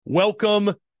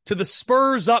Welcome to the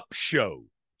Spurs Up Show,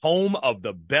 home of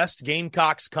the best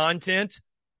Gamecocks content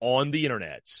on the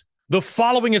internet. The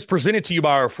following is presented to you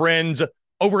by our friends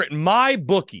over at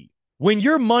MyBookie. When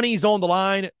your money's on the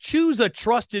line, choose a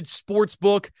trusted sports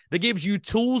book that gives you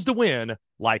tools to win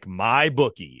like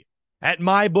MyBookie. At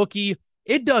MyBookie,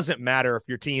 it doesn't matter if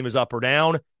your team is up or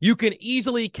down. You can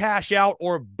easily cash out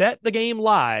or bet the game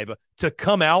live to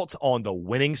come out on the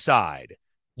winning side.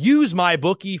 Use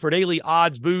MyBookie for daily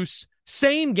odds boosts,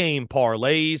 same-game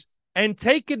parlays, and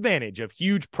take advantage of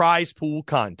huge prize pool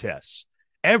contests.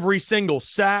 Every single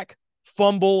sack,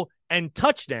 fumble, and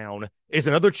touchdown is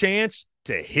another chance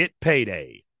to hit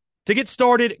payday. To get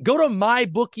started, go to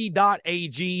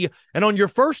mybookie.ag, and on your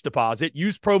first deposit,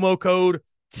 use promo code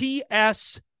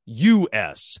TSUS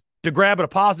to grab a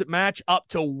deposit match up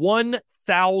to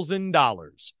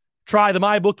 $1,000. Try the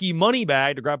MyBookie money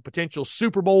bag to grab a potential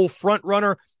Super Bowl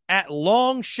frontrunner at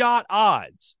long shot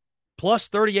odds. Plus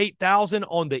 38,000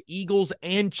 on the Eagles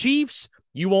and Chiefs.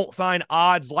 You won't find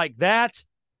odds like that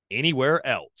anywhere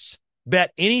else.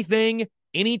 Bet anything,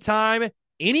 anytime,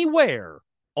 anywhere,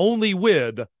 only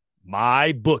with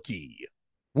MyBookie.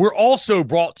 We're also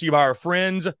brought to you by our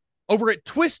friends over at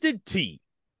Twisted Tea.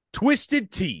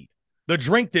 Twisted Tea, the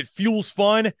drink that fuels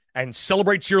fun and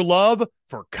celebrates your love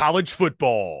for college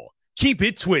football. Keep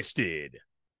it twisted.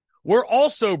 We're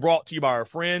also brought to you by our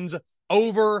friends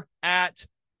over at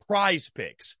Prize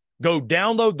Picks. Go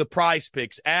download the Prize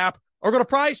Picks app or go to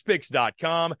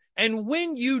prizepicks.com. And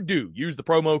when you do, use the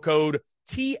promo code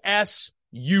TSUS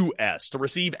to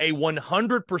receive a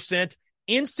 100%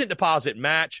 instant deposit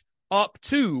match up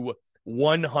to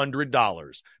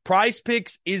 $100. Prize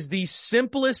Picks is the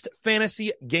simplest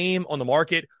fantasy game on the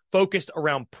market, focused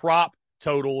around prop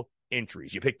total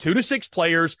entries. You pick 2 to 6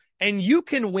 players, and you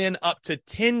can win up to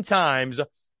 10 times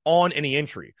on any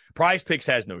entry. Prize Picks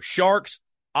has no sharks,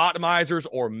 optimizers,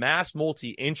 or mass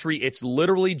multi-entry. It's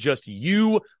literally just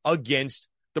you against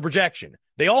the projection.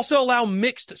 They also allow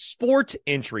mixed sport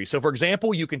entry. So, for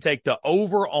example, you can take the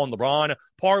over on LeBron,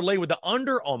 parlay with the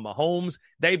under on Mahomes.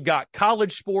 They've got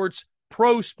college sports,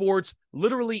 pro sports,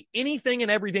 literally anything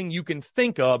and everything you can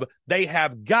think of. They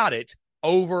have got it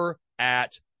over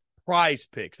at Prize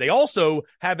Picks. They also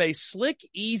have a slick,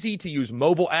 easy-to-use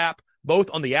mobile app, both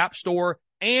on the App Store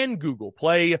and Google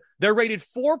Play. They're rated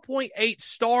 4.8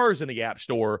 stars in the App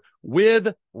Store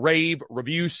with rave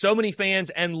reviews. So many fans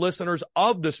and listeners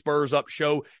of the Spurs Up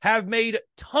Show have made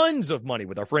tons of money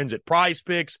with our friends at Prize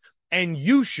Picks, and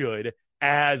you should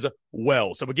as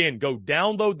well. So again, go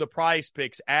download the Prize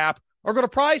Picks app or go to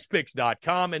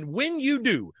prizepicks.com, and when you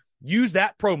do, use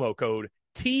that promo code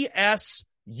TSUS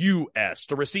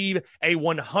to receive a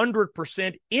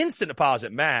 100% instant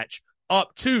deposit match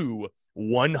up to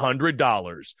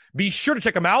 $100. Be sure to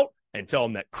check them out and tell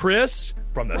them that Chris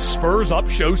from the Spurs Up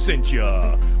Show sent you.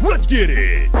 Let's get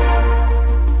it.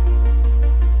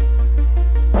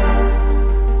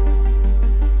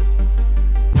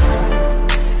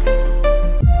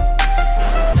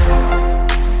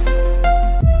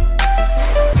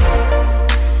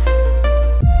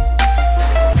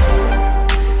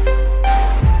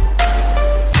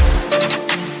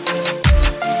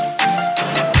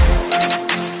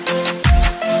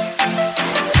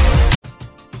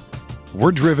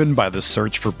 We're driven by the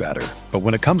search for better. But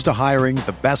when it comes to hiring,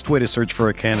 the best way to search for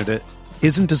a candidate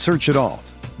isn't to search at all.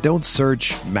 Don't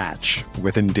search, match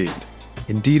with Indeed.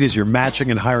 Indeed is your matching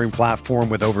and hiring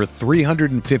platform with over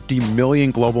 350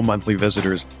 million global monthly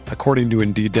visitors, according to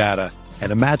Indeed data,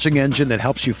 and a matching engine that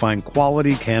helps you find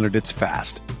quality candidates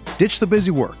fast. Ditch the busy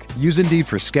work. Use Indeed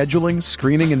for scheduling,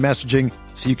 screening, and messaging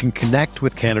so you can connect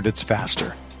with candidates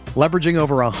faster. Leveraging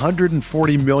over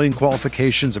 140 million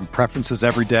qualifications and preferences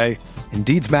every day,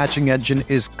 Indeed's matching engine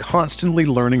is constantly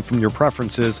learning from your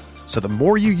preferences, so the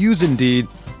more you use Indeed,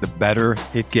 the better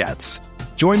it gets.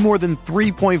 Join more than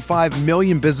 3.5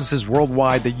 million businesses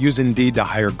worldwide that use Indeed to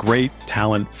hire great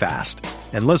talent fast.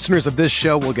 And listeners of this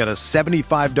show will get a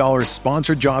 $75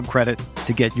 sponsored job credit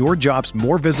to get your jobs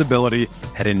more visibility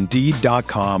at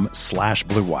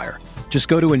Indeed.com/Blue Wire. Just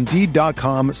go to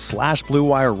Indeed.com/Blue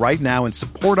Wire right now and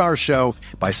support our show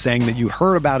by saying that you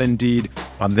heard about Indeed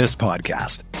on this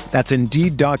podcast. That's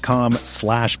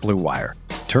Indeed.com/Blue Wire.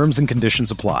 Terms and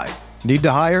conditions apply. Need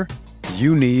to hire?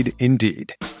 You need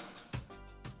Indeed.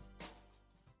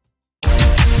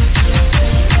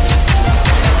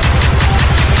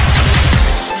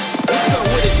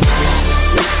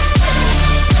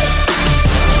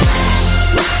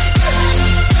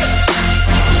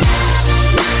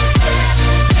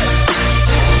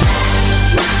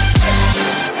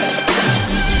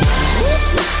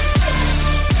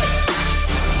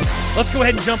 Let's go go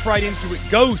ahead and jump right into it.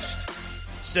 Ghost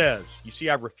says, you see,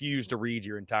 I refuse to read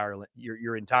your entire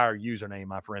username,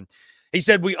 my friend. He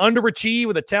said, we underachieved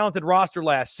with a talented roster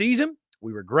last season.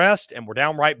 We regressed and were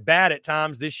downright bad at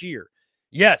times this year.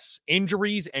 Yes,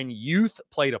 injuries and youth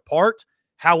played a part.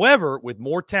 However, with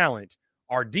more talent,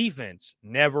 our defense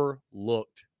never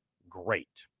looked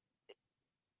great.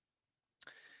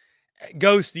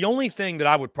 Ghost, the only thing that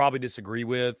I would probably disagree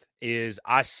with is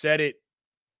I said it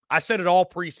all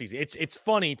preseason. It's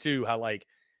funny too how, like,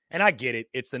 and I get it.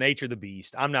 It's the nature of the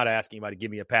beast. I'm not asking anybody to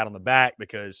give me a pat on the back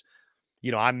because,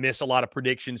 you know, I miss a lot of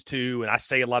predictions too, and I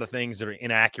say a lot of things that are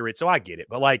inaccurate. So I get it.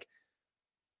 But like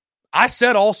I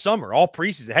said all summer, all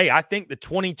preseason, hey, I think the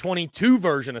 2022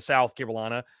 version of South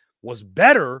Carolina was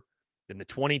better than the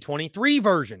 2023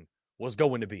 version was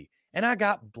going to be. And I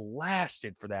got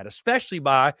blasted for that, especially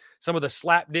by some of the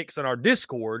slapdicks in our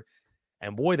Discord.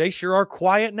 And boy, they sure are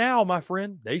quiet now, my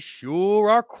friend. They sure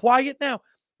are quiet now.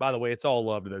 By the way, it's all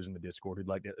love to those in the Discord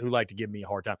who like to give me a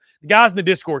hard time. The guys in the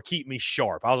Discord keep me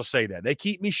sharp. I'll just say that. They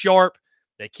keep me sharp.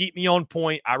 They keep me on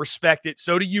point. I respect it.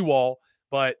 So do you all.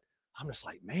 But I'm just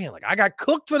like, man, like I got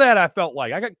cooked for that. I felt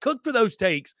like I got cooked for those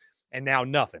takes, and now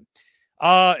nothing.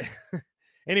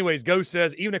 Anyways, Ghost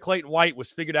says, even if Clayton White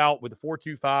was figured out with the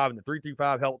 4.25 and the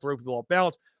 3.35 help throw people off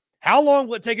balance, how long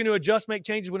will it take him to adjust, make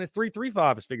changes when his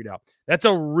 3.35 is figured out? That's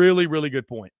a really, really good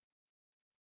point.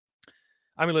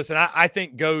 I mean, listen, I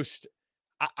think Ghost,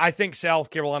 I think South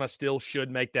Carolina still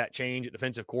should make that change at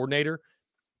defensive coordinator.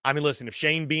 I mean, listen, if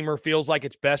Shane Beamer feels like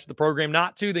it's best for the program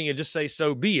not to, then you just say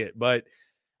so be it. But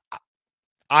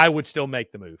I would still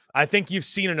make the move. I think you've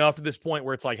seen enough to this point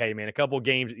where it's like, hey, man, a couple of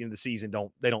games at the end of the season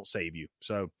don't save you.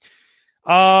 So,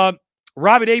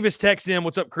 Robbie Davis texts in,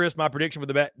 what's up, Chris? My prediction for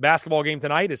the basketball game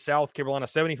tonight is South Carolina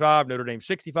 75, Notre Dame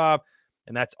 65,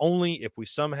 and that's only if we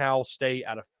somehow stay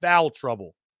out of foul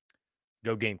trouble.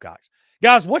 Go Gamecocks.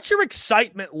 Guys, what's your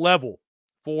excitement level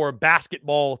for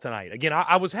basketball tonight? Again,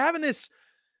 I was having this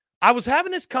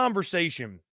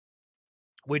conversation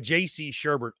with JC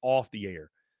Sherbert off the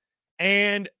air.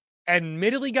 And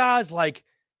admittedly, guys, like,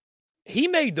 he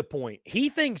made the point. He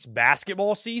thinks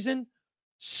basketball season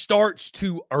starts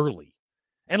too early.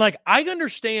 And, like, I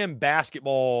understand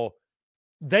basketball,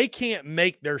 they can't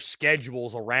make their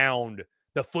schedules around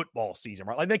the football season,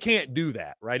 right? Like, they can't do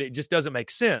that, right? It just doesn't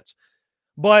make sense.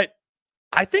 But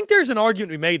I think there's an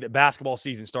argument to be made that basketball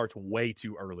season starts way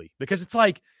too early because it's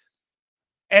like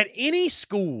at any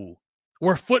school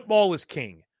where football is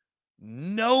king,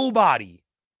 nobody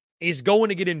is going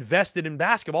to get invested in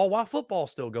basketball while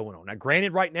football's still going on. Now,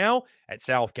 granted, right now at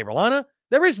South Carolina,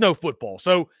 there is no football.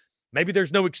 So maybe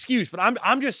there's no excuse, but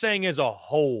I'm just saying as a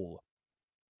whole,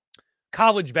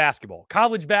 college basketball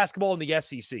in the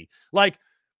SEC, like,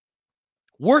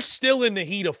 we're still in the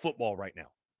heat of football right now.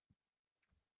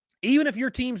 Even if your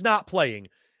team's not playing,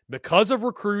 because of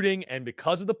recruiting and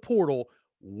because of the portal,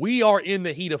 we are in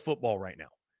the heat of football right now.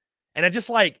 And I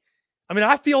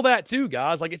feel that too,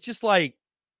 guys. Like, it's just like,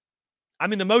 I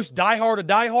mean, the most diehard of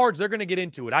diehards, they're going to get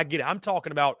into it. I get it. I'm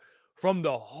talking about from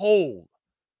the whole,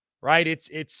 right? I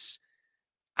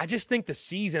just think the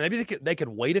season, maybe they could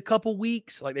wait a couple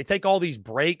weeks. Like, they take all these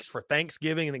breaks for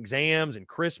Thanksgiving and exams and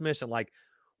Christmas. And, like,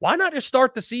 why not just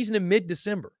start the season in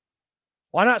mid-December?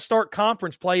 Why not start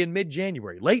conference play in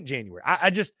mid-January, late January? I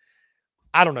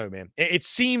don't know, man. It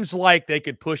seems like they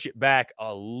could push it back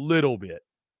a little bit,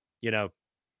 a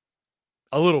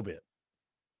little bit.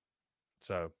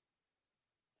 So,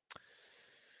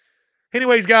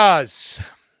 anyways, guys,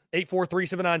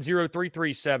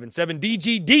 843-790-3377.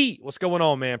 DGD, what's going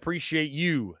on, man? Appreciate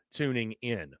you tuning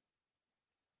in.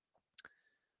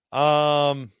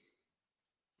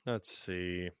 Let's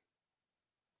see.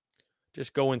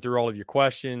 Just going through all of your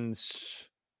questions.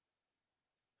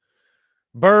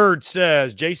 Bird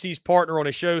says, JC's partner on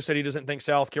his show said he doesn't think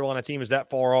South Carolina team is that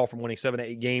far off from winning 7 to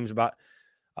 8 games about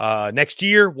next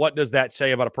year. What does that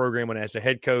say about a program when a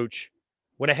head coach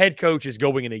is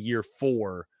going into year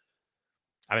 4?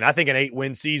 I mean, I think an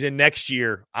 8-win season next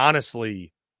year,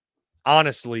 honestly,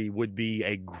 would be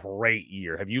a great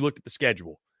year. Have you looked at the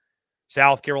schedule?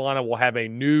 South Carolina will have a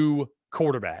new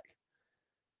quarterback.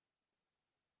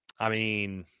 I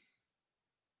mean,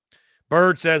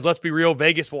 Bird says, let's be real,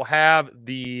 Vegas will have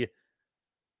the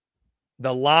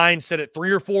line set at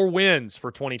 3 or 4 wins for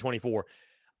 2024.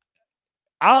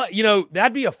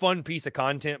 That'd be a fun piece of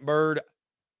content, Bird,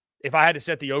 if I had to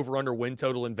set the over-under win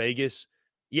total in Vegas.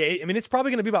 Yeah, I mean, it's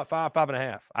probably going to be about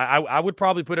 5.5. I would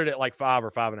probably put it at like 5 or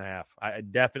 5.5. I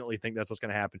definitely think that's what's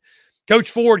going to happen.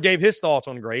 Coach Ford gave his thoughts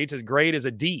on grades. His grade is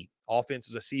a D. Offense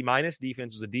is a C-,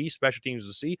 defense is a D, special teams is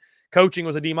a C, coaching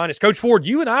was a D-. Coach Ford,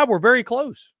 you and I were very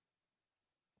close.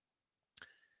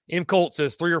 M. Colt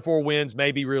says 3 or 4 wins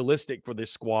may be realistic for this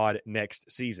squad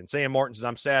next season. Sam Martin says,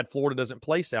 I'm sad Florida doesn't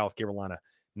play South Carolina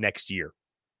next year.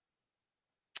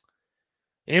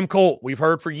 M. Colt, we've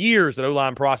heard for years that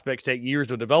O-line prospects take years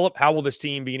to develop. How will this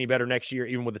team be any better next year,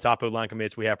 even with the top O-line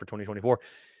commits we have for 2024?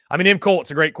 I mean, M. Colt,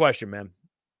 it's a great question, man.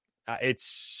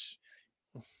 It's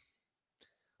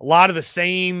a lot of the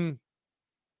same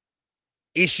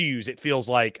issues, it feels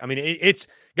like. I mean, it's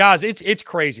guys, it's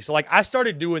crazy. So, like, I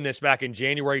started doing this back in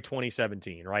January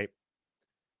 2017, right?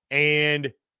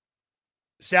 And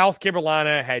South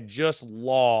Carolina had just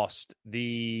lost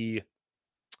the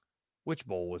which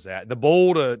bowl was that? The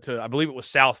bowl to I believe it was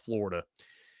South Florida.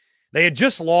 They had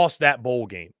just lost that bowl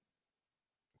game.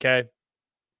 Okay.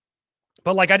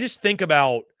 But, like, I just think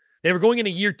about they were going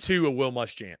into year 2 of Will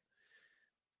Muschamp.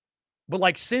 But,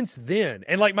 like, since then,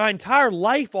 and, like, my entire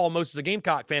life almost as a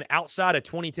Gamecock fan outside of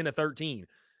 2010 to 13,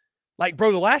 like,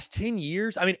 bro, the last 10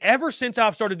 years, I mean, ever since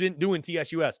I've started doing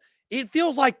TSUS, it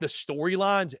feels like the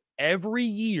storylines every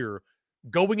year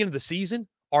going into the season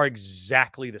are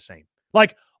exactly the same.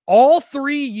 Like, all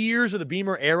 3 years of the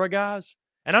Beamer era, guys,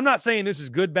 and I'm not saying this is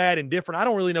good, bad, and different. I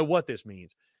don't really know what this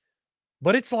means.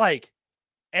 But it's like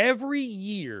every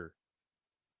year,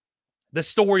 the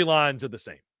storylines are the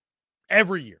same.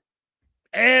 Every year.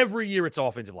 Every year it's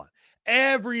offensive line.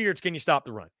 Every year it's can you stop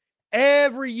the run.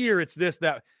 Every year it's this,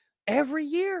 that. Every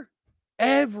year.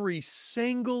 Every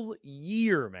single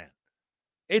year, man.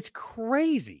 It's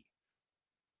crazy.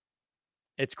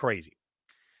 It's crazy.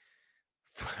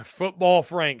 Football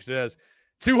Frank says,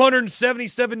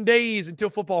 277 days until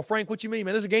football. Frank, what you mean,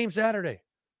 man? There's a game Saturday.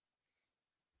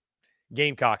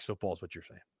 Gamecocks football is what you're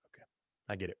saying. Okay,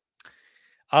 I get it.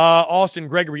 Austin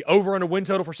Gregory, over on a win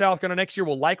total for South Carolina next year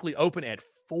will likely open at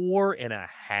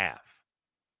 4.5.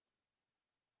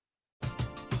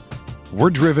 We're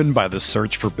driven by the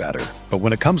search for better. But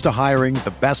when it comes to hiring,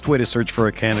 the best way to search for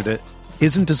a candidate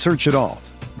isn't to search at all.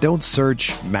 Don't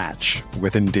search, match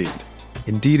with Indeed.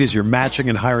 Indeed is your matching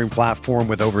and hiring platform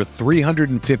with over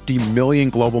 350 million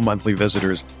global monthly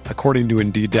visitors, according to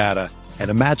Indeed data,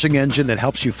 and a matching engine that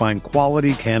helps you find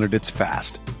quality candidates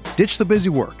fast. Ditch the busy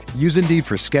work. Use Indeed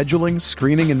for scheduling,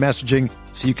 screening, and messaging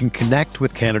so you can connect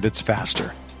with candidates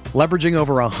faster. Leveraging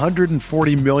over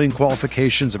 140 million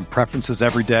qualifications and preferences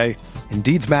every day,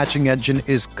 Indeed's matching engine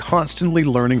is constantly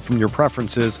learning from your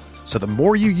preferences, so the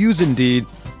more you use Indeed,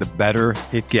 the better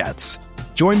it gets.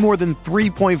 Join more than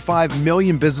 3.5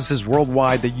 million businesses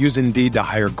worldwide that use Indeed to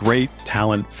hire great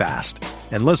talent fast.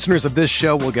 And listeners of this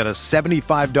show will get a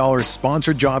 $75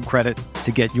 sponsored job credit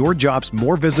to get your jobs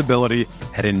more visibility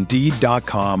at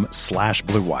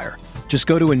Indeed.com/Blue Wire. Just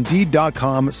go to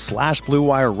Indeed.com/Blue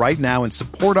Wire right now and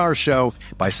support our show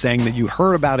by saying that you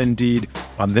heard about Indeed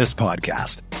on this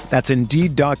podcast. That's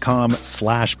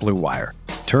Indeed.com/Blue Wire.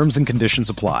 Terms and conditions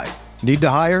apply. Need to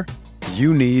hire?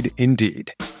 You need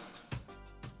Indeed.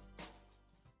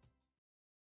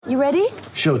 You ready?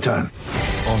 Showtime.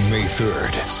 On May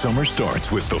 3rd, summer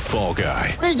starts with The Fall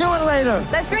Guy. Let's do it later.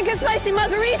 Let's drink a spicy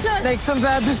margarita. Make some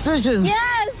bad decisions.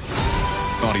 Yes!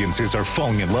 Audiences are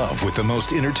falling in love with the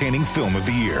most entertaining film of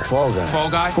the year. Fall Guy.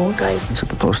 Fall Guy? Fall guy. That's what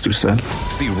the poster said.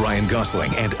 See Ryan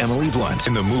Gosling and Emily Blunt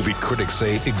in the movie critics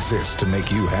say exists to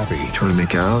make you happy. Trying to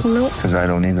make it out? Nope. Because I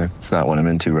don't either. It's not what I'm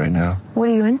into right now. What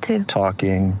are you into?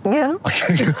 Talking. Yeah.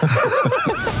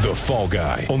 The Fall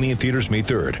Guy. Only in theaters May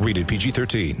 3rd. Rated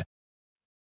PG-13.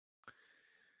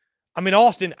 I mean,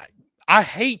 Austin, I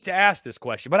hate to ask this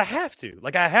question, but I have to.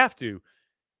 Like, I have to.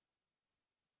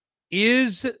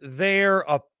 Is there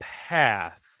a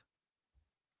path?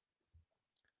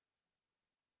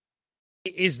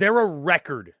 Is there a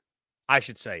record, I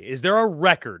should say? Is there a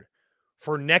record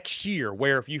for next year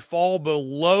where if you fall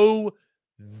below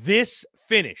this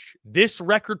finish, this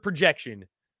record projection,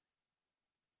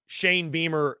 Shane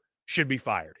Beamer should be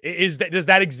fired? Does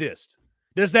that exist?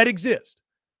 Does that exist?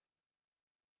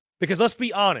 Because let's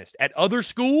be honest, at other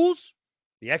schools,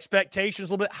 the expectation is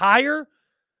a little bit higher.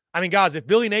 I mean, guys, if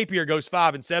Billy Napier goes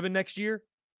 5-7 next year,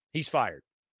 he's fired.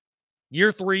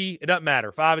 Year 3, it doesn't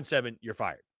matter. 5-7, you're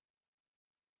fired.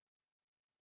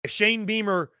 If Shane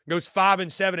Beamer goes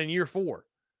 5-7 in year 4,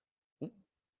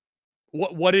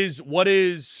 what's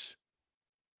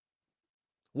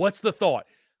the thought?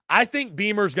 I think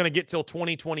Beamer's going to get till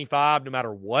 2025 no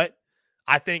matter what.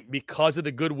 I think because of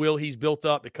the goodwill he's built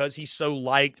up, because he's so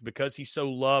liked, because he's so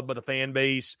loved by the fan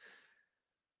base,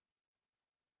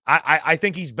 I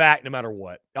think he's back no matter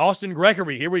what. Austin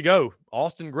Gregory, here we go.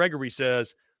 Austin Gregory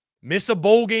says, miss a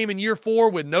bowl game in year 4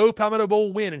 with no Palmetto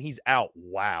Bowl win, and he's out.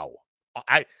 Wow.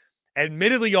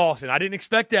 Admittedly, Austin, I didn't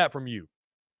expect that from you.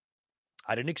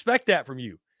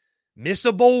 Miss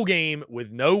a bowl game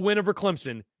with no win over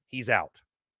Clemson, He's out.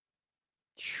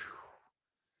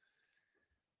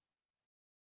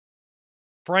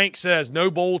 Frank says, no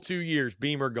bowl 2 years,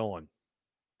 Beamer gone.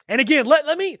 And again,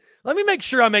 let me make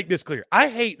sure I make this clear. I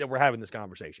hate that we're having this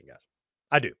conversation, guys.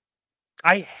 I do.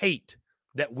 I hate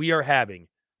that we are having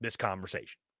this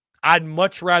conversation. I'd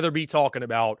much rather be talking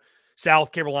about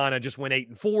South Carolina just went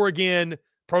 8-4 again,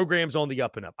 programs on the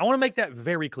up and up. I want to make that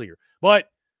very clear. But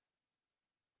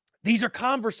these are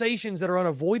conversations that are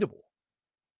unavoidable.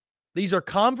 These are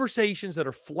conversations that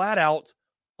are flat out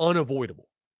unavoidable.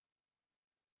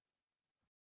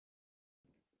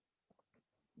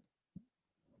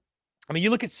 I mean, you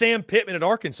look at Sam Pittman at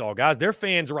Arkansas, guys, their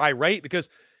fans are irate because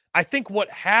I think what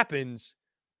happens,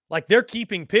 like they're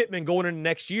keeping Pittman going into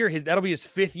next year. That'll be his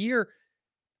 5th year.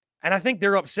 And I think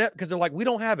they're upset because they're like, we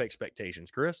don't have expectations,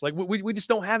 Chris. Like we just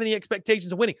don't have any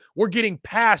expectations of winning. We're getting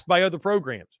passed by other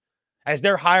programs as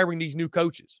they're hiring these new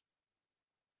coaches.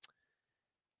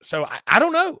 So I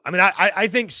don't know. I mean, I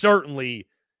think certainly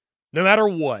no matter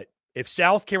what, if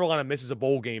South Carolina misses a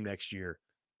bowl game next year,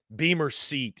 Beamer's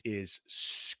seat is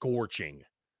scorching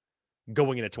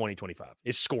going into 2025.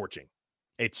 It's scorching.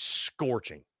 It's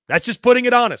scorching. That's just putting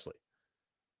it honestly.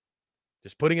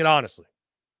 Just putting it honestly.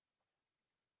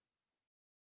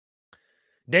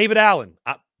 David Allen,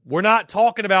 we're not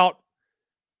talking about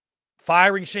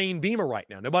firing Shane Beamer right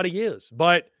now. Nobody is.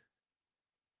 But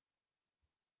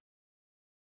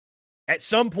at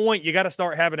some point, you got to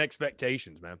start having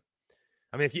expectations, man.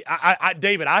 I mean,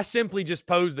 David, I simply just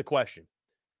posed the question.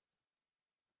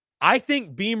 I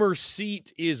think Beamer's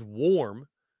seat is warm.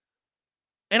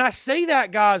 And I say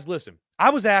that, guys, listen, I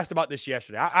was asked about this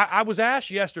yesterday. I was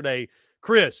asked yesterday,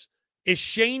 Chris, is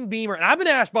Shane Beamer, and I've been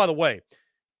asked, by the way,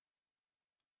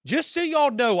 just so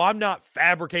y'all know, I'm not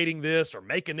fabricating this or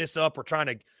making this up or trying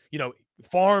to,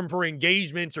 farm for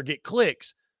engagements or get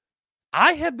clicks.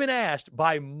 I have been asked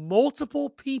by multiple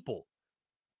people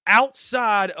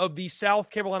outside of the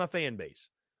South Carolina fan base,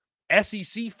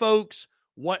 SEC folks,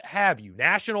 what have you,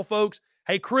 national folks.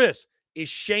 Hey, Chris, is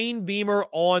Shane Beamer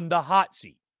on the hot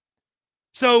seat?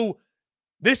 So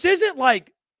this isn't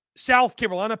like South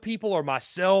Carolina people or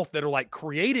myself that are like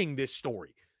creating this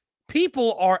story.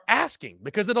 People are asking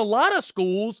because at a lot of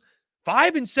schools,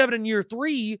 5-7 in year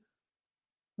 3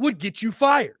 would get you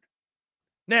fired.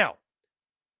 Now,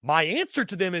 my answer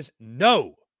to them is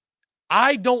no.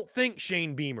 I don't think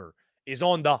Shane Beamer is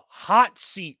on the hot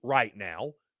seat right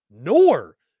now,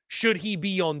 nor should he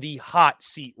be on the hot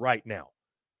seat right now.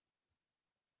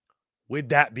 With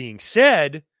that being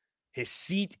said, his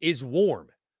seat is warm,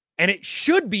 and it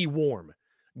should be warm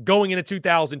going into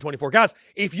 2024. Guys,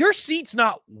 if your seat's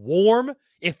not warm,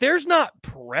 if there's not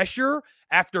pressure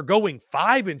after going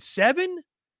 5-7,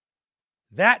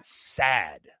 that's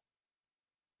sad.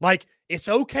 Like, it's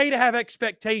okay to have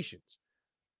expectations.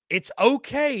 It's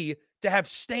okay to have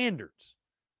standards.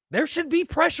 There should be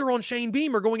pressure on Shane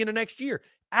Beamer going into next year.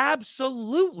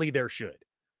 Absolutely there should.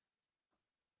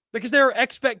 Because there are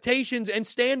expectations and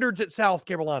standards at South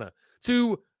Carolina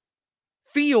to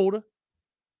field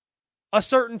a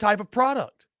certain type of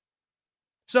product.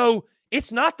 So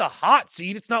it's not the hot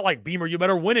seat. It's not like, Beamer, you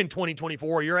better win in 2024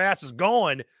 or your ass is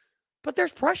gone. But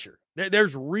there's pressure.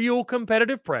 There's real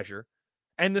competitive pressure,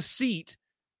 and the seat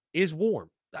is warm.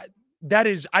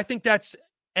 I think that's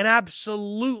an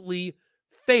absolutely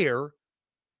fair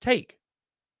take.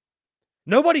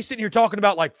 Nobody's sitting here talking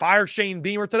about like fire Shane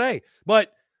Beamer today.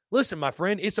 But listen, my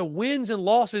friend, it's a wins and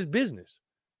losses business.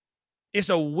 It's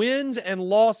a wins and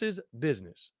losses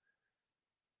business.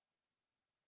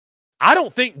 I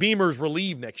don't think Beamer's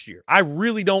relieved next year. I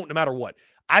really don't, no matter what.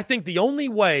 I think the only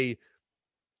way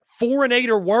 4-8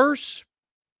 or worse,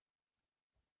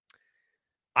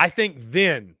 I think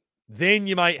then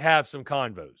you might have some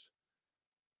convos.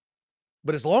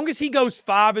 But as long as he goes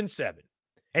 5-7,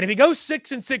 and if he goes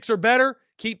 6-6 or better,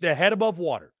 keep the head above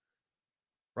water.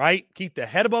 Right? Keep the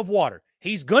head above water.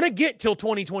 He's going to get till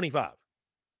 2025.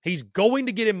 He's going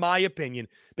to get, in my opinion,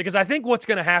 because I think what's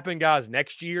going to happen, guys,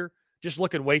 next year, just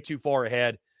looking way too far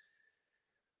ahead,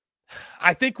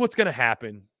 I think what's going to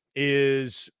happen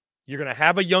is you're going to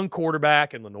have a young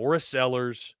quarterback in Lenora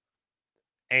Sellers,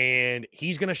 and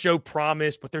he's going to show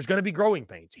promise, but there's going to be growing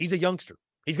pains. He's a youngster.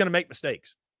 He's going to make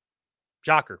mistakes.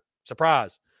 Shocker.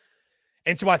 Surprise.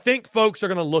 And so I think folks are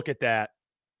going to look at that,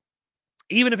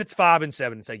 even if it's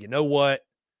 5-7, and say, you know what?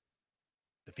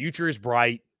 The future is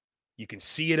bright. You can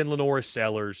see it in Lenora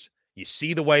Sellers. You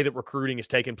see the way that recruiting is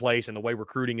taking place and the way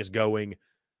recruiting is going.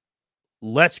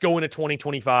 Let's go into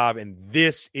 2025, and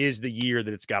this is the year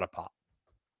that it's got to pop.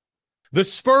 The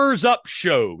Spurs Up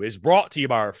Show is brought to you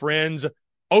by our friends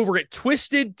over at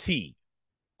Twisted Tea.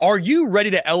 Are you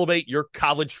ready to elevate your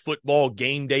college football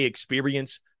game day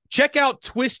experience? Check out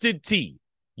Twisted Tea,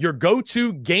 your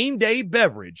go-to game day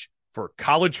beverage for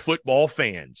college football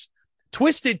fans.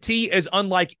 Twisted Tea is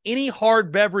unlike any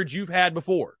hard beverage you've had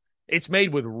before. It's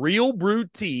made with real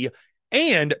brewed tea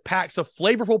and packs a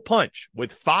flavorful punch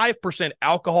with 5%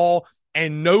 alcohol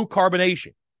and no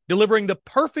carbonation, delivering the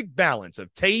perfect balance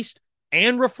of taste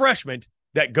and refreshment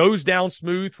that goes down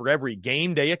smooth for every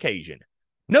game day occasion.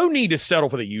 No need to settle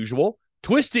for the usual.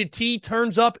 Twisted Tea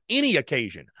turns up any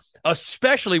occasion,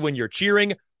 especially when you're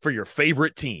cheering for your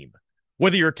favorite team.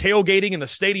 Whether you're tailgating in the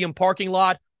stadium parking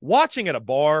lot, watching at a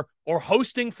bar, or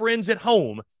hosting friends at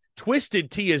home, Twisted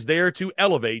Tea is there to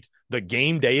elevate the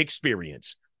game day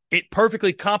experience. It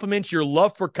perfectly complements your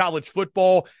love for college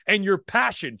football and your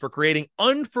passion for creating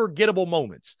unforgettable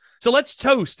moments. So let's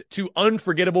toast to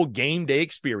unforgettable game day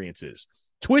experiences.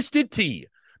 Twisted Tea,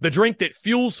 the drink that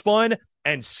fuels fun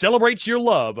and celebrates your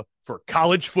love for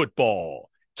college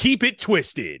football. Keep it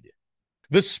twisted.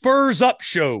 The Spurs Up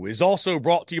Show is also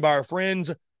brought to you by our friends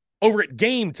over at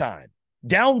Game Time.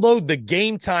 Download the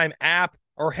Game Time app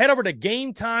or head over to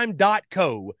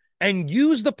gametime.co and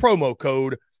use the promo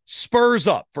code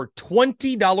SPURSUP for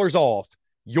 $20 off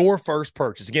your first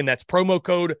purchase. Again, that's promo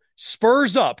code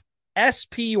SPURSUP,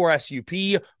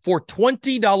 S-P-U-R-S-U-P, for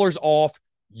 $20 off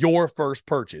your first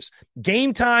purchase.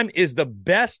 Game Time is the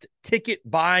best ticket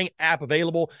buying app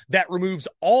available that removes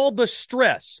all the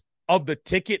stress of the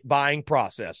ticket buying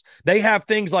process. They have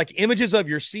things like images of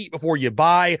your seat before you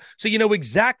buy, so you know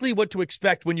exactly what to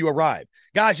expect when you arrive.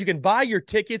 Guys, you can buy your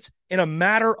tickets in a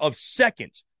matter of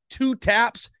seconds. 2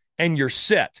 taps and you're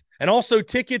set. And also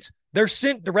tickets, they're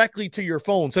sent directly to your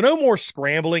phone. So no more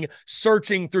scrambling,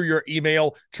 searching through your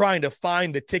email, trying to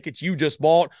find the tickets you just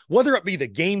bought, whether it be the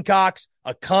Gamecocks,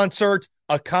 a concert,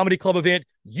 a comedy club event,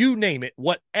 you name it,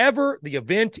 whatever the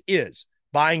event is,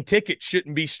 buying tickets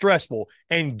shouldn't be stressful.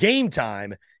 And Game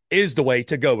Time is the way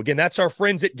to go. Again, that's our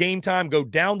friends at Game Time. Go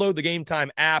download the Game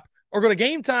Time app or go to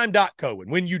gametime.co.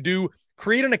 And when you do,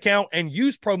 create an account and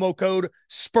use promo code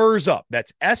SPURSUP.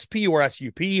 That's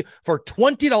S-P-U-R-S-U-P for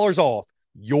 $20 off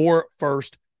your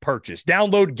first purchase.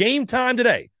 Download Game Time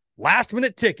today. Last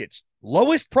minute tickets,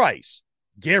 lowest price,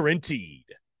 guaranteed.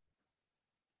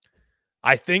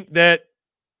 I think that,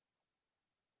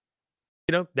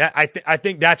 I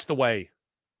think that's the way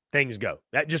things go.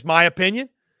 That's just my opinion.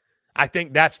 I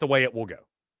think that's the way it will go.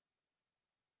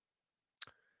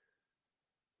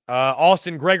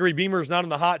 Austin Gregory Beamer is not on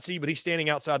the hot seat, but he's standing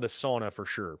outside the sauna for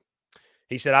sure.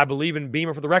 He said, I believe in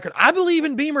Beamer for the record. I believe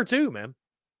in Beamer too, man.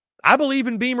 I believe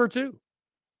in Beamer too.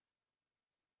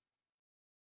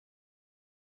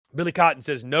 Billy Cotton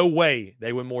says, no way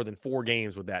they win more than 4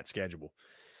 games with that schedule.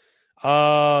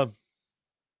 Frank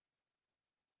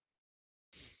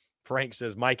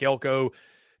says, Mike Elko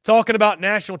talking about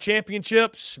national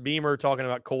championships. Beamer talking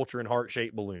about culture and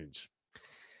heart-shaped balloons.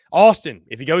 Austin,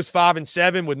 if he goes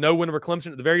 5-7 with no win over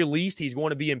Clemson, at the very least, he's going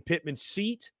to be in Pittman's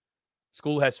seat.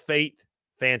 School has faith.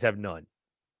 Fans have none.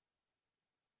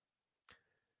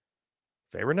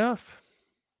 Fair enough.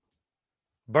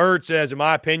 Bird says, in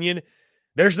my opinion,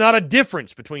 there's not a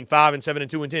difference between 5-7 and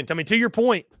 2-10. I mean, to your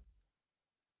point,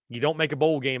 you don't make a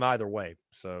bowl game either way.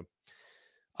 So,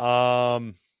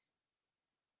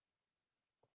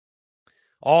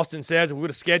 Austin says, if we would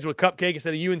have scheduled a cupcake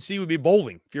instead of UNC, we'd be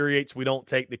bowling. Infuriates we don't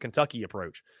take the Kentucky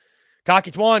approach.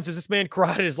 Cocky Twan says, this man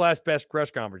cried at his last best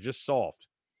press conference. Just soft.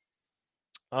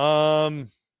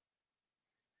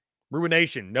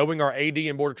 Ruination, knowing our AD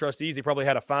and board of trustees, they probably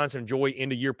had to find some joy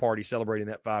end of year party celebrating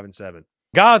that 5-7.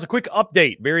 Guys, a quick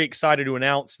update. Very excited to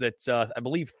announce that I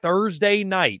believe Thursday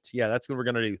night, that's what we're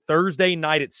going to do. Thursday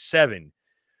night at 7,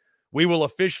 we will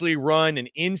officially run an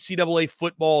NCAA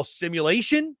football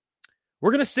simulation.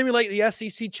 We're going to simulate the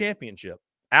SEC championship.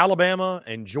 Alabama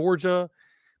and Georgia.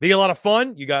 Be a lot of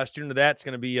fun. You guys tune into that. It's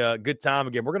going to be a good time.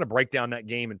 Again, we're going to break down that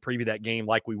game and preview that game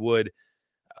like we would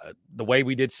the way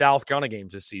we did South Carolina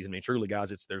games this season. I mean, truly,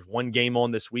 guys, there's one game on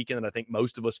this weekend that I think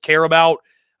most of us care about.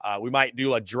 We might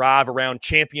do a drive around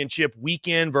championship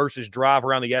weekend versus drive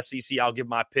around the SEC. I'll give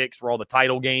my picks for all the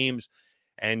title games.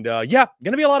 And, going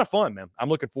to be a lot of fun, man. I'm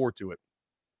looking forward to it.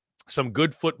 Some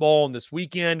good football on this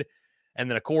weekend. And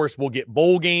then, of course, we'll get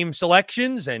bowl game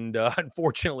selections. And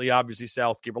unfortunately, obviously,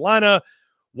 South Carolina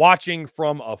watching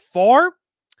from afar.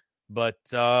 But,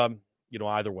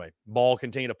 either way, ball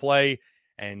continue to play.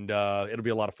 And it'll be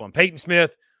a lot of fun. Peyton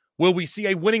Smith, will we see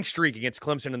a winning streak against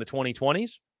Clemson in the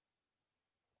 2020s?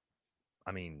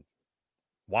 I mean,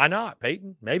 why not,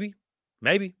 Peyton? Maybe.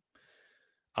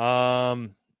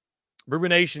 Ruben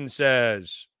Nation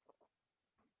says,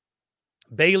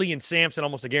 Bailey and Sampson,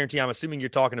 almost a guarantee. I'm assuming you're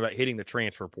talking about hitting the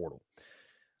transfer portal.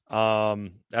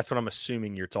 That's what I'm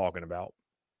assuming you're talking about.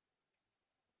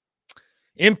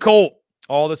 M. Colt,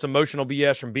 all this emotional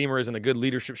BS from Beamer isn't a good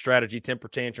leadership strategy. Temper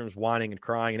tantrums, whining and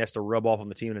crying, and has to rub off on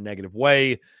the team in a negative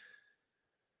way.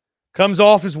 Comes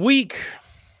off as weak.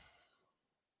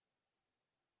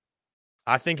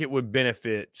 I think it would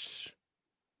benefit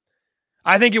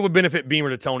Beamer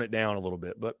to tone it down a little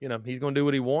bit. But, he's going to do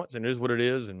what he wants, and it is what it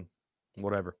is, and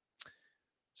whatever.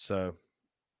 So,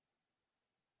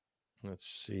 let's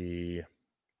see.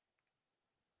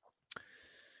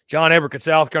 John Edward, could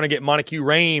South Carolina get Montague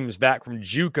Rames back from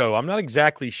JUCO? I'm not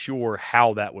exactly sure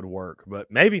how that would work,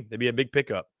 but maybe it'd be a big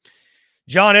pickup.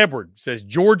 John Edward says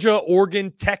Georgia,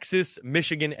 Oregon, Texas,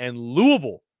 Michigan, and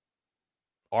Louisville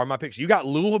are my picks. You got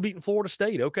Louisville beating Florida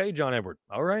State. Okay, John Edward.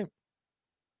 All right.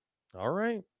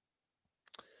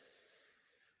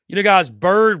 Guys,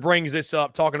 Bird brings this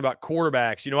up talking about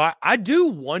quarterbacks. I do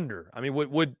wonder. I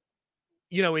mean,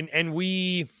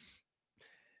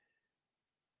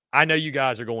 I know you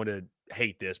guys are going to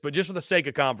hate this, but just for the sake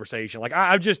of conversation, like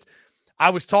I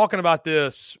was talking about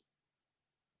this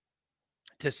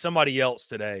to somebody else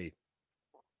today.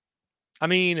 I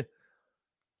mean,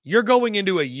 you're going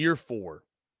into a year 4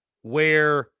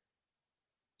 where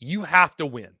you have to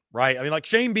win, right? I mean, like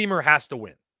Shane Beamer has to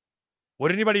win.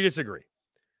 Would anybody disagree?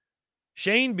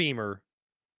 Shane Beamer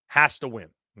has to win,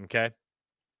 okay?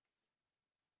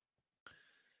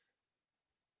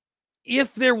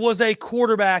 If there was a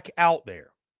quarterback out there,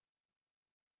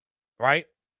 right?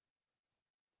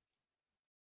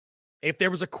 If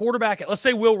there was a quarterback, let's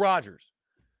say Will Rogers,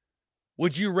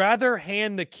 would you rather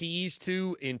hand the keys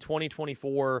to, in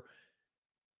 2024,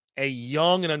 a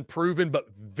young and unproven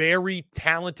but very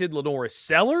talented Lenoris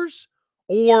Sellers?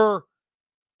 Or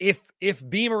if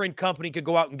Beamer and company could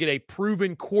go out and get a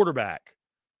proven quarterback,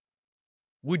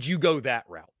 would you go that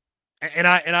route? And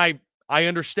I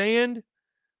understand.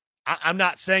 I'm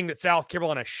not saying that South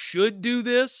Carolina should do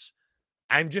this.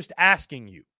 I'm just asking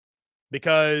you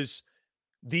because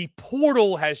the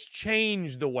portal has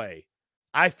changed the way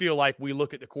I feel like we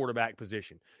look at the quarterback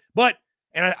position. But,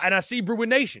 and I see Bruin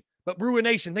Nation, but Bruin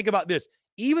Nation, think about this.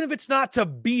 Even if it's not to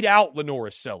beat out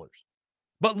Lenoris Sellers,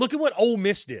 but look at what Ole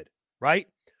Miss did, right?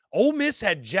 Ole Miss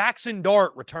had Jackson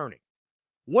Dart returning.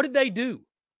 What did they do?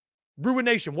 Bruin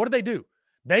Nation, what did they do?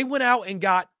 They went out and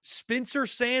got Spencer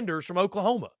Sanders from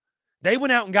Oklahoma. They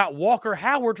went out and got Walker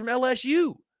Howard from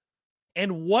LSU.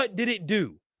 And what did it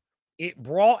do? It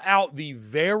brought out the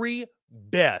very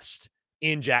best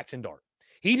in Jackson Dart.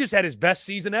 He just had his best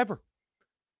season ever.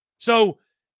 So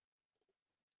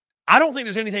I don't think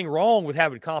there's anything wrong with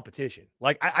having competition.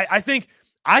 Like I think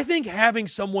having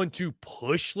someone to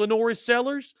push Lenoris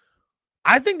Sellers,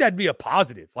 I think that'd be a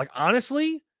positive. Like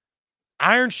honestly,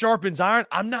 iron sharpens iron.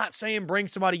 I'm not saying bring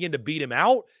somebody in to beat him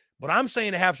out, but I'm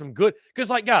saying to have some good, because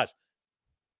like guys,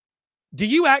 do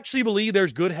you actually believe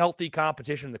there's good, healthy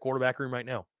competition in the quarterback room right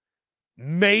now?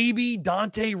 Maybe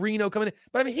Dante Reno coming in.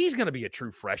 But, I mean, he's going to be a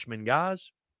true freshman, guys.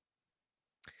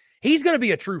 He's going to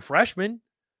be a true freshman.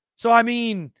 So, I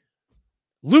mean,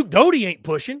 Luke Doty ain't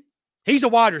pushing. He's a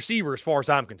wide receiver as far as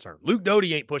I'm concerned. Luke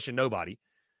Doty ain't pushing nobody.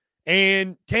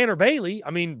 And Tanner Bailey,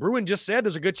 I mean, Bruin just said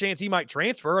there's a good chance he might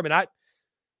transfer. I mean,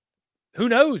 who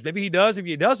knows? Maybe he does, maybe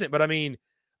he doesn't. But, I mean,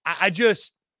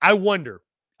 I wonder.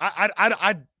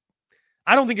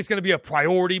 I don't think it's going to be a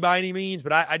priority by any means,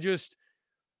 but I just,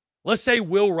 let's say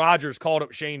Will Rogers called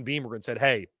up Shane Beamer and said,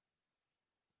 hey,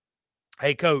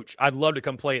 coach, I'd love to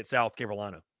come play at South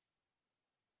Carolina.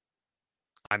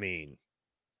 I mean,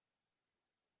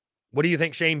 what do you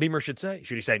think Shane Beamer should say?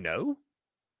 Should he say no?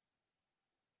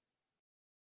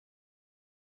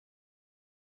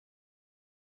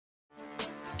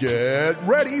 Get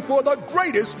ready for the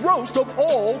greatest roast of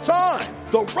all time,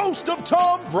 the Roast of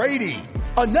Tom Brady,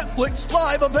 a Netflix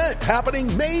live event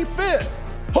happening May 5th.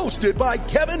 Hosted by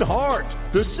Kevin Hart,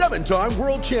 the 7-time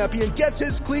world champion gets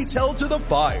his cleats held to the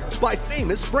fire by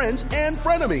famous friends and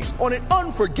frenemies on an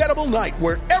unforgettable night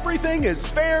where everything is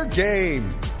fair game.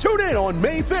 Tune in on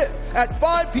May 5th at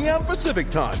 5 p.m. Pacific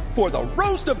time for the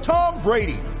Roast of Tom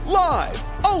Brady, live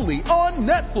only on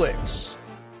Netflix.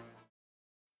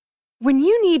 When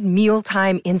you need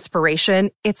mealtime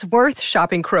inspiration, it's worth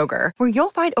shopping Kroger, where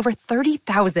you'll find over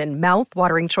 30,000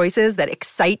 mouth-watering choices that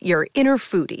excite your inner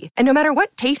foodie. And no matter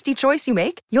what tasty choice you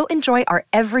make, you'll enjoy our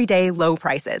everyday low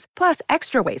prices, plus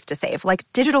extra ways to save, like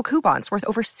digital coupons worth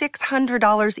over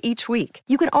 $600 each week.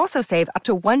 You can also save up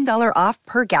to $1 off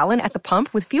per gallon at the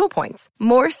pump with fuel points.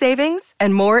 More savings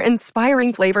and more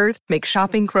inspiring flavors make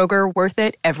shopping Kroger worth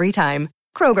it every time.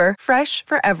 Kroger, fresh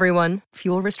for everyone.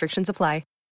 Fuel restrictions apply.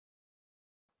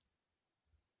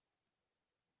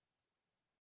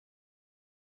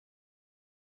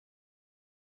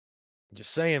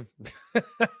 Just saying.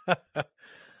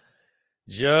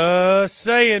 Just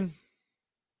saying.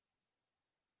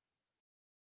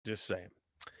 Just saying.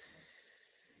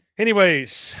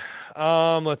 Anyways,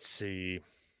 let's see.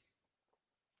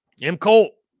 M.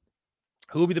 Colt,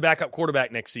 who will be the backup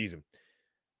quarterback next season?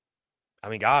 I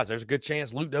mean, guys, there's a good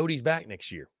chance Luke Doty's back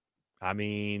next year. I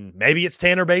mean, maybe it's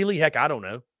Tanner Bailey. Heck, I don't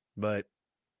know. But,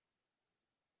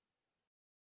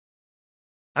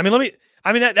 I mean,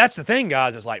 that's the thing,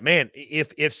 guys. It's like, man,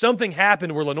 if something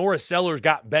happened where Lenoris Sellers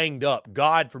got banged up,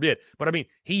 God forbid. But, I mean,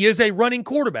 he is a running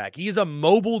quarterback. He is a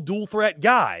mobile dual-threat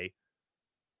guy.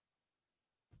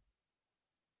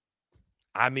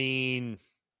 I mean,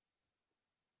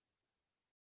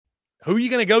 who are you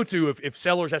going to go to if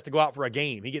Sellers has to go out for a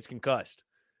game? He gets concussed.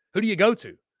 Who do you go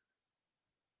to?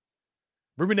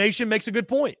 Brewer Nation makes a good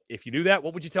point. If you do that,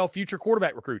 what would you tell future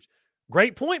quarterback recruits?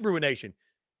 Great point, Brewer Nation.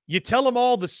 You tell them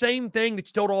all the same thing that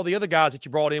you told all the other guys that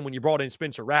you brought in when you brought in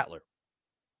Spencer Rattler.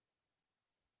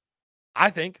 I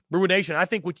think, Brewer Nation, I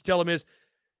think what you tell them is,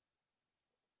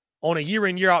 on a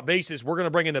year-in, year-out basis, we're going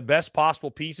to bring in the best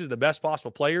possible pieces, the best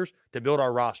possible players to build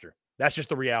our roster. That's just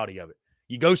the reality of it.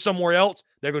 You go somewhere else,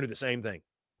 they're going to do the same thing.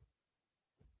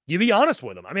 You be honest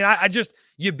with them. I mean,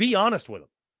 you be honest with them.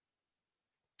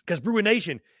 Because Brewer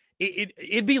Nation,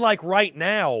 it'd be like right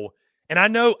now, and I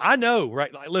know,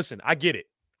 right? Like, listen, I get it.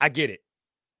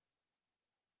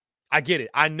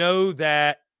 I know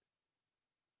that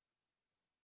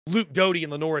Luke Doty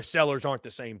and Lenoris Sellers aren't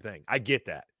the same thing. I get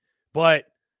that. But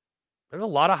there's a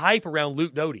lot of hype around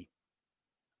Luke Doty.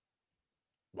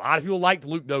 A lot of people liked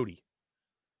Luke Doty.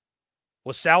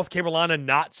 Was South Carolina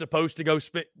not supposed to go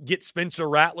get Spencer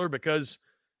Rattler because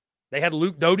they had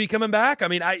Luke Doty coming back? I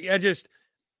mean, I just,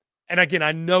 and again,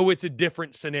 I know it's a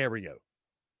different scenario.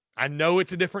 I'm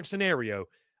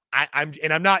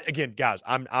not, again, guys,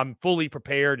 I'm fully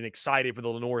prepared and excited for the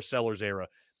Lenoris Sellers era.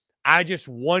 I just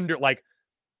wonder,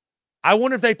 I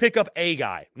wonder if they pick up a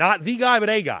guy, not the guy, but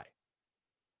a guy.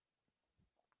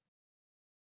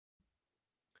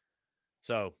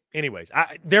 So, anyways,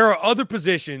 there are other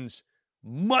positions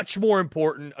much more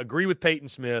important. Agree with Peyton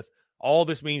Smith. All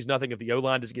this means nothing if the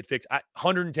O-line doesn't get fixed.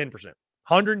 110%.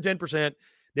 110%.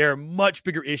 There are much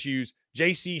bigger issues.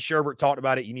 J.C. Sherbert talked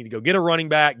about it. You need to go get a running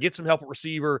back, get some help at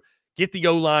receiver, get the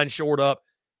O-line shored up.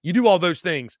 You do all those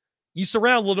things. You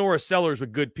surround Lenoris Sellers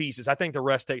with good pieces. I think the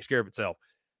rest takes care of itself.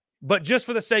 But just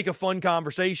for the sake of fun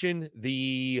conversation,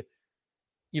 the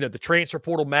transfer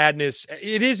portal madness,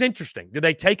 it is interesting. Do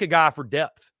they take a guy for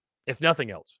depth, if nothing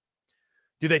else?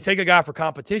 Do they take a guy for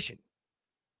competition?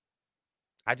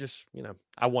 I just,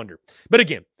 I wonder. But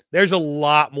again, there's a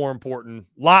lot more important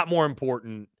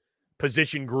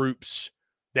position groups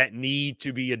that need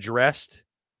to be addressed,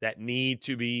 that need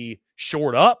to be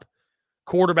shored up.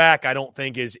 Quarterback, I don't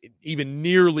think is even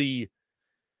nearly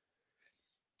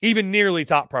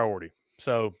top priority.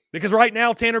 So, because right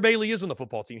now Tanner Bailey is on the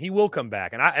football team. He will come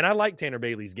back. And I like Tanner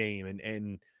Bailey's game.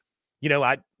 And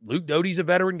Luke Doty's a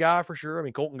veteran guy for sure. I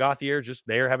mean, Colton Gauthier is just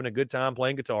there having a good time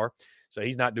playing guitar. So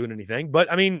he's not doing anything.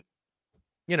 But I mean,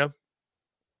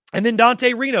 and then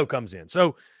Dante Reno comes in.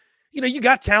 So, you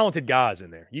got talented guys in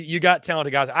there. You got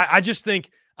talented guys. I just think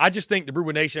the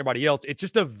Brewer Nation, everybody else, it's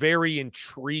just a very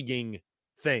intriguing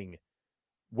thing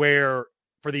where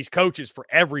for these coaches, for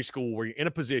every school, where you're in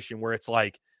a position where it's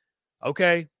like,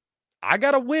 okay, I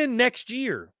got to win next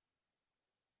year.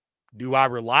 Do I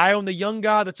rely on the young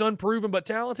guy that's unproven but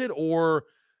talented, or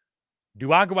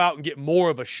do I go out and get more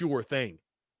of a sure thing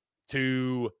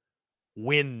to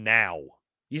win now?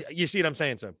 You see what I'm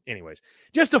saying? So anyways,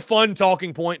 just a fun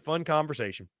talking point, fun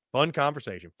conversation. Bird,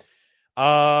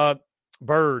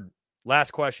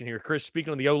 last question here. Chris,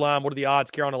 speaking on the O-line, what are the odds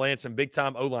Carolina lands some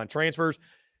big-time O-line transfers?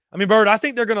 I mean, Bird, I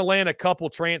think they're going to land a couple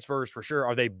transfers for sure.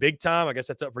 Are they big-time? I guess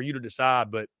that's up for you to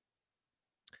decide, but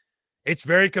it's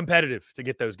very competitive to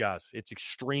get those guys. It's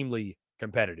extremely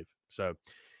competitive. So,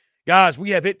 guys, we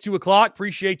have hit 2 o'clock.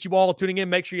 Appreciate you all tuning in.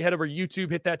 Make sure you head over to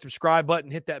YouTube, hit that subscribe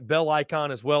button, hit that bell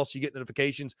icon as well so you get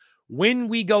notifications when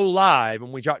we go live,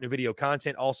 when we drop new video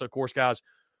content. Also, of course, guys,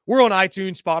 we're on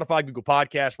iTunes, Spotify, Google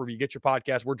Podcasts, wherever you get your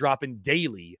podcasts. We're dropping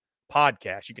daily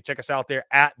podcasts. You can check us out there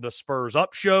at The Spurs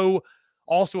Up Show.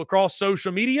 Also across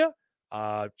social media,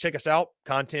 check us out.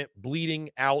 Content bleeding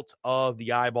out of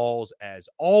the eyeballs as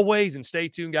always. And stay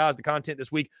tuned, guys. The content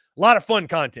this week, a lot of fun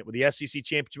content with the SEC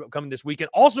Championship coming this weekend.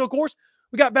 Also, of course,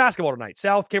 we got basketball tonight.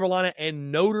 South Carolina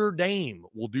and Notre Dame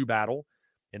will do battle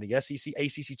in the SEC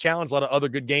ACC Challenge. A lot of other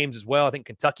good games as well. I think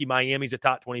Kentucky-Miami's a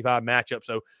top 25 matchup.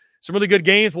 So some really good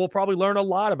games. We'll probably learn a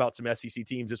lot about some SEC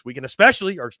teams this weekend,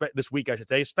 especially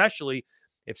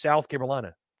if South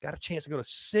Carolina got a chance to go to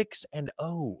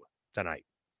 6-0 tonight.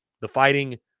 the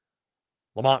Fighting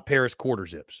Lamont Paris quarter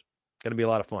zips. Going to be a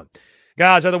lot of fun.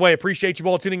 Guys, either way, appreciate you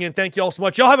all tuning in. Thank you all so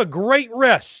much. Y'all have a great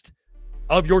rest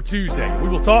of your Tuesday. We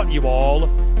will talk to you all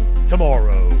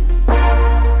tomorrow.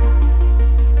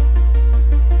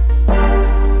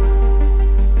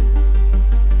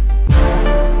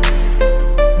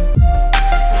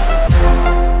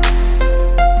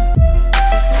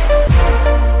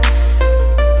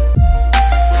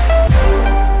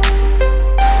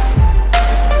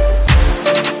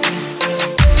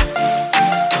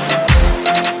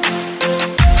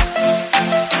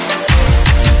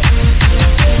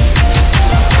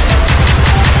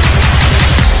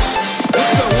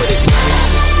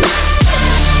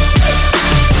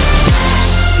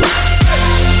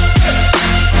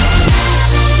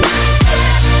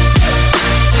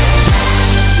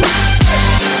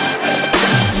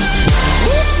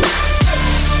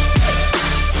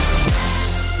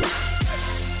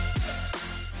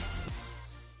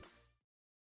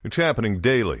 It's happening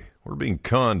daily. We're being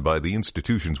conned by the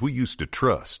institutions we used to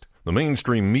trust. The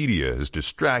mainstream media is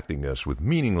distracting us with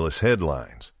meaningless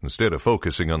headlines instead of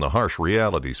focusing on the harsh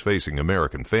realities facing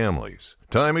American families.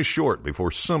 Time is short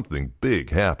before something big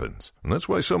happens, and that's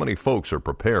why so many folks are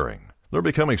preparing. They're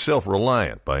becoming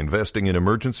self-reliant by investing in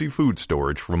emergency food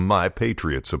storage from My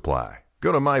Patriot Supply.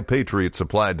 Go to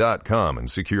MyPatriotSupply.com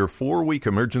and secure 4-week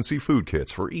emergency food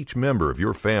kits for each member of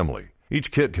your family. Each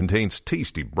kit contains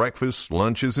tasty breakfasts,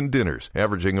 lunches, and dinners,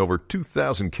 averaging over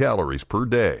 2,000 calories per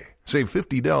day. Save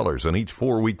 $50 on each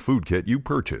 4-week food kit you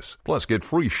purchase. Plus, get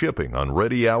free shipping on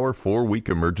Ready Hour 4-week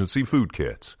emergency food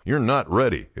kits. You're not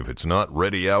ready if it's not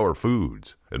Ready Hour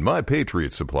foods. At My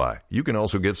Patriot Supply, you can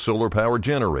also get solar power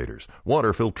generators,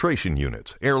 water filtration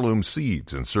units, heirloom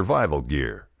seeds, and survival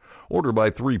gear. Order by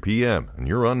 3 p.m. and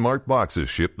your unmarked boxes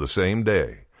ship the same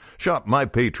day. Shop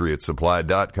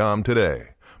MyPatriotSupply.com today.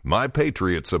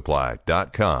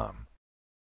 MyPatriotSupply.com.